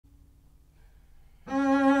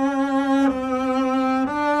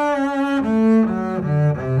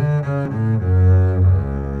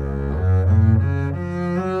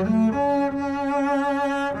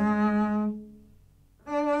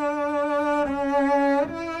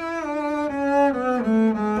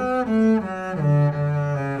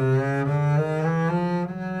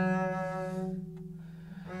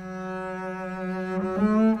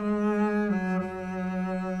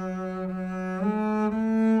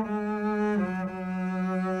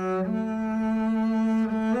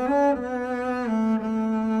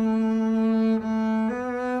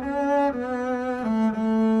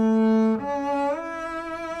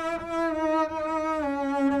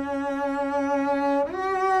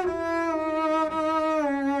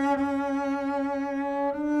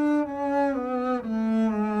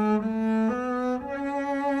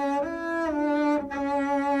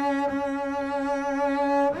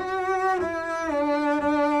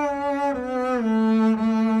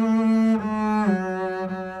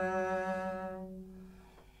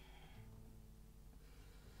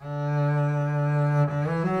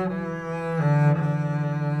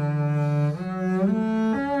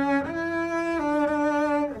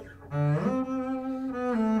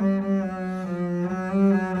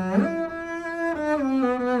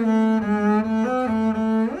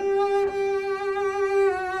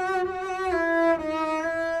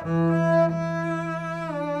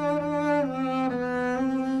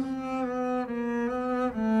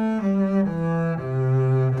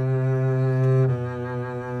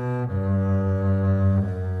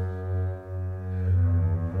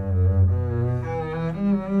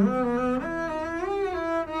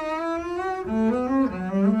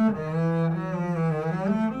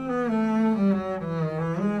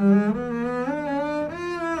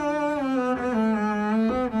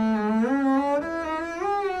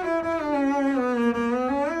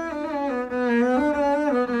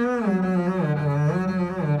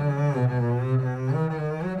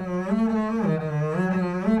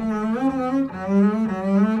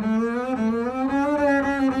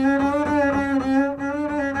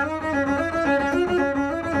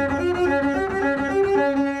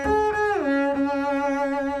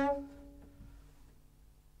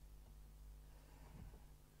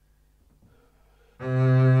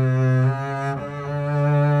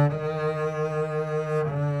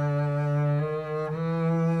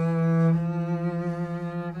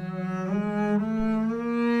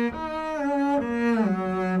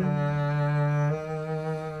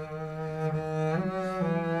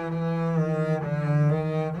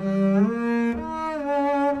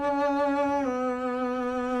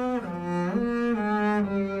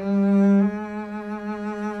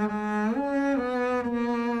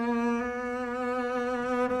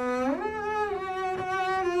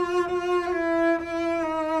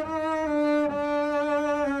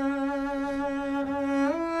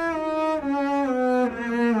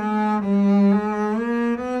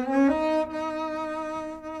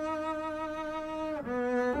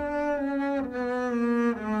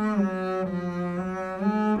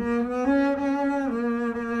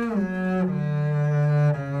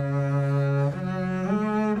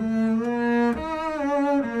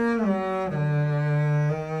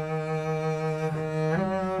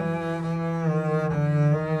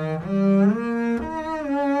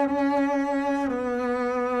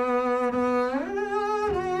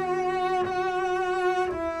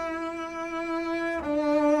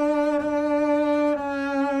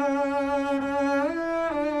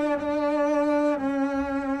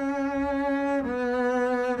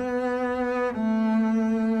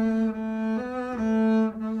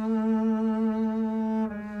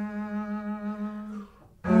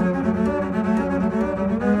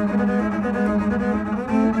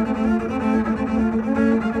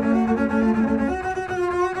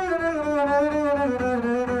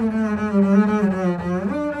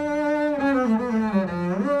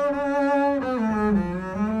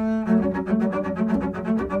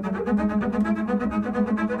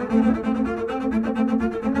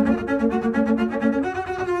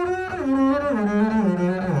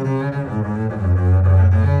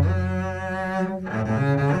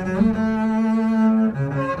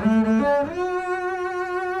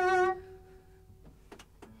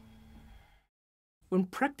When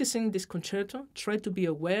practicing this concerto, try to be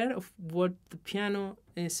aware of what the piano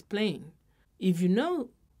is playing. If you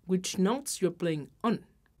know which notes you're playing on,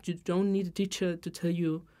 you don't need a teacher to tell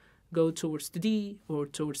you go towards the D or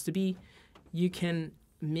towards the B. You can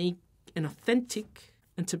make an authentic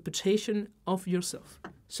interpretation of yourself.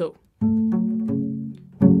 So,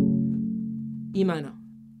 E minor,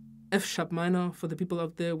 F sharp minor for the people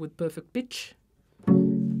out there with perfect pitch.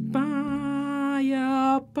 Ba,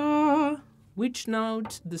 ya, ba. Which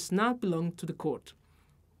note does not belong to the chord?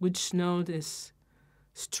 Which note is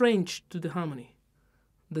strange to the harmony?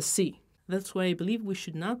 The C. That's why I believe we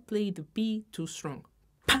should not play the B too strong.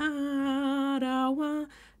 Pa-da-wa,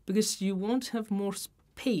 because you won't have more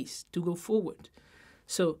space to go forward.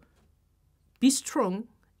 So be strong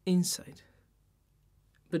inside,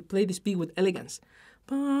 but play this B with elegance.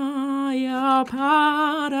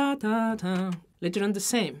 Pa-ya-pa-da-da-da. Later on the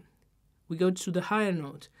same. We go to the higher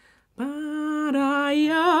note.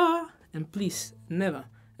 Ba-da-ya. And please, never,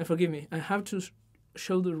 and forgive me, I have to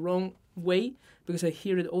show the wrong way because I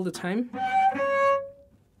hear it all the time.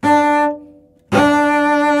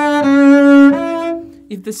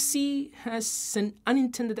 If the C has an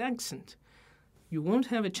unintended accent, you won't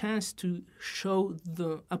have a chance to show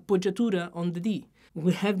the appoggiatura on the D.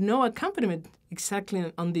 We have no accompaniment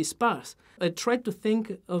exactly on these bars. I tried to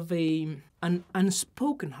think of an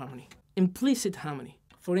unspoken harmony, implicit harmony.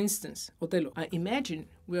 For instance, Otello, I imagine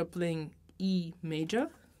we are playing E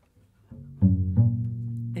major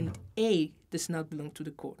and A does not belong to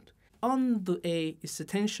the chord. On the A is the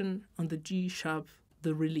tension, on the G sharp,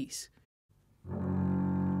 the release.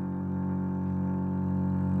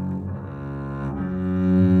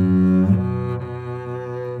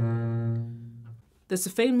 There's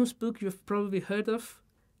a famous book you've probably heard of,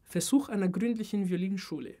 Versuch einer gründlichen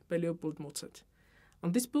Violinschule by Leopold Mozart.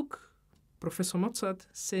 On this book, Professor Mozart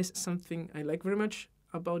says something I like very much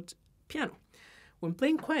about piano. When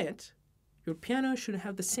playing quiet, your piano should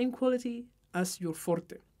have the same quality as your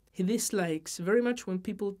forte. He dislikes very much when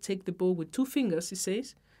people take the bow with 2 fingers, he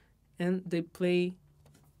says, and they play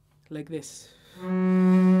like this.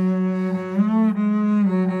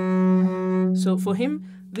 So for him,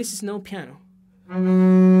 this is no piano.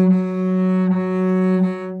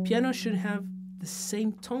 Piano should have the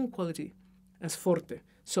same tone quality as forte.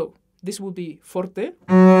 So this will be forte,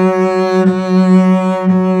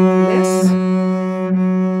 less.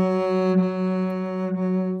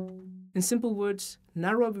 In simple words,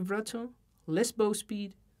 narrow vibrato, less bow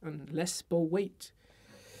speed, and less bow weight.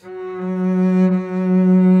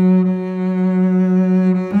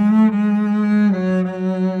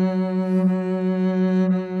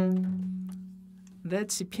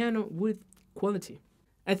 That's a piano with quality.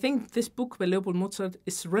 I think this book by Leopold Mozart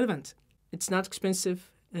is relevant. It's not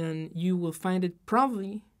expensive, and you will find it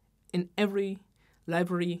probably in every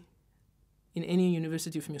library in any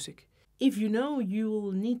university of music. If you know you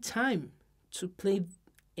will need time to play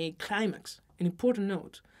a climax, an important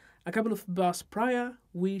note, a couple of bars prior,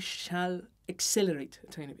 we shall accelerate a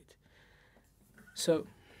tiny bit. So.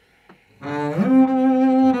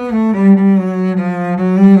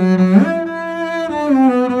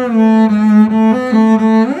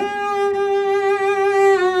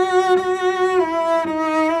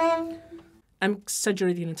 I'm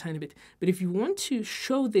exaggerating a tiny bit, but if you want to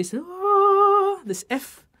show this, this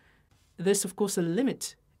F, there's of course a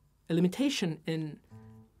limitation in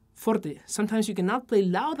forte. Sometimes you cannot play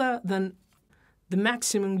louder than the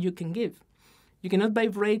maximum you can give. You cannot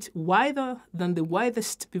vibrate wider than the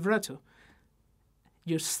widest vibrato.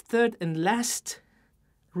 Your third and last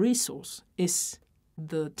resource is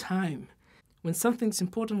the time. When something's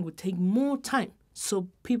important, will take more time so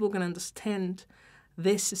people can understand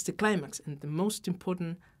this is the climax and the most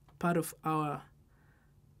important part of our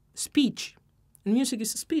speech. And music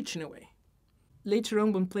is a speech in a way. Later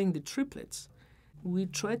on, when playing the triplets, we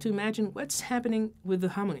try to imagine what's happening with the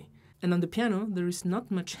harmony. And on the piano, there is not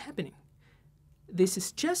much happening. This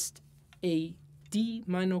is just a D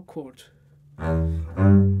minor chord.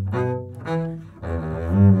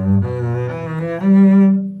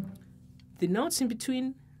 The notes in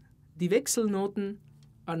between, the Wechselnoten,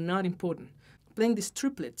 are not important. Playing these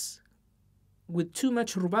triplets with too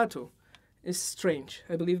much rubato is strange.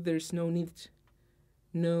 I believe there is no need,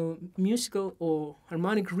 no musical or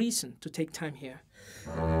harmonic reason to take time here.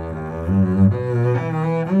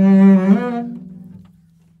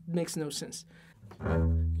 It makes no sense.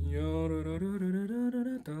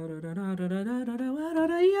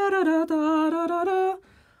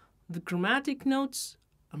 The chromatic notes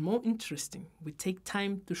are more interesting. We take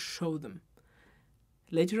time to show them.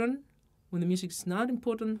 Later on, when the music is not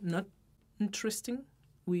important, not interesting,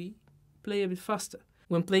 we play a bit faster.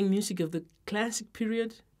 When playing music of the classic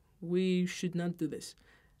period, we should not do this.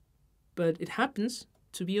 But it happens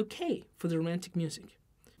to be okay for the romantic music.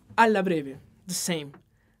 Alla breve, the same.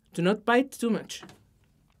 Do not bite too much.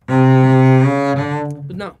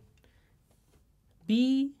 But now,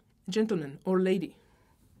 be a gentleman or lady.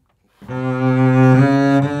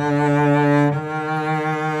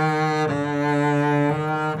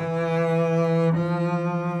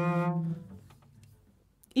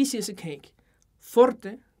 Easy as a cake.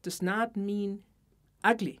 Forte does not mean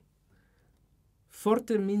ugly.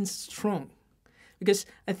 Forte means strong. Because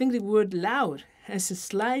I think the word loud has a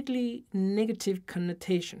slightly negative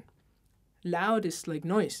connotation. Loud is like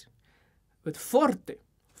noise. But forte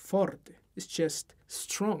is just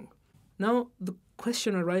strong. Now the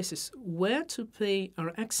question arises, where to play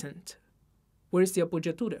our accent? Where is the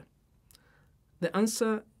appoggiatura? The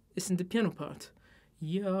answer is in the piano part.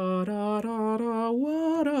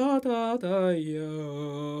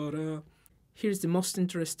 Here's the most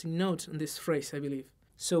interesting note on this phrase, I believe.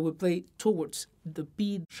 So we play towards the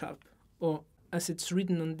B sharp, or as it's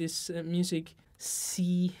written on this music,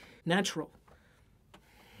 C natural.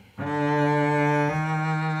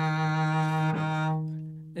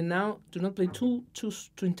 And now, do not play too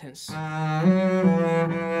intense.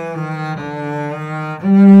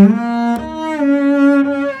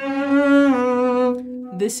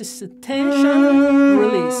 This is a tension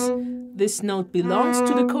release. This note belongs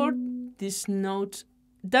to the chord. This note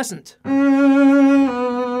doesn't.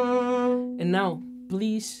 And now,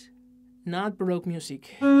 please, not Baroque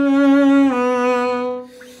music.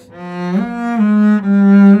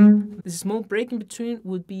 The small break in between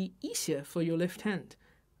would be easier for your left hand,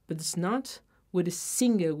 but it's not what a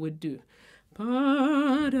singer would do.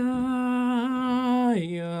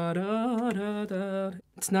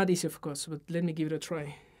 It's not easy, of course, but let me give it a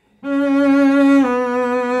try.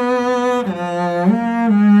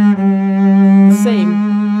 Same.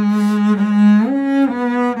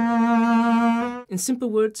 In simple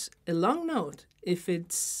words, a long note, if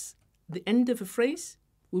it's the end of a phrase,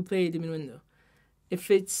 we play diminuendo.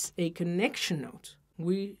 If it's a connection note,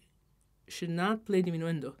 we should not play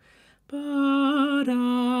diminuendo.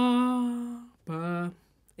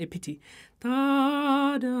 A pity.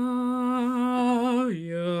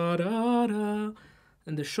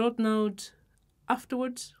 And the short note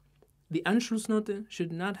afterwards, the Anschlussnote,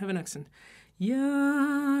 should not have an accent.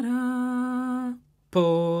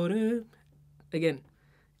 Again,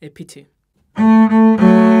 a pity.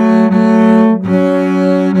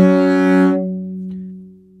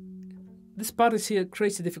 This part is here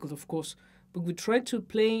crazy difficult, of course, but we try to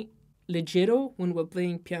play leggero when we're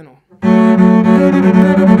playing piano.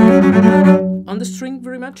 On the string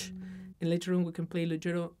very much, and later on we can play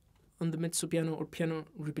leggero on the mezzo piano or piano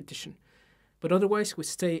repetition. But otherwise we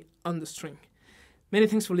stay on the string. Many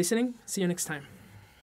thanks for listening. See you next time.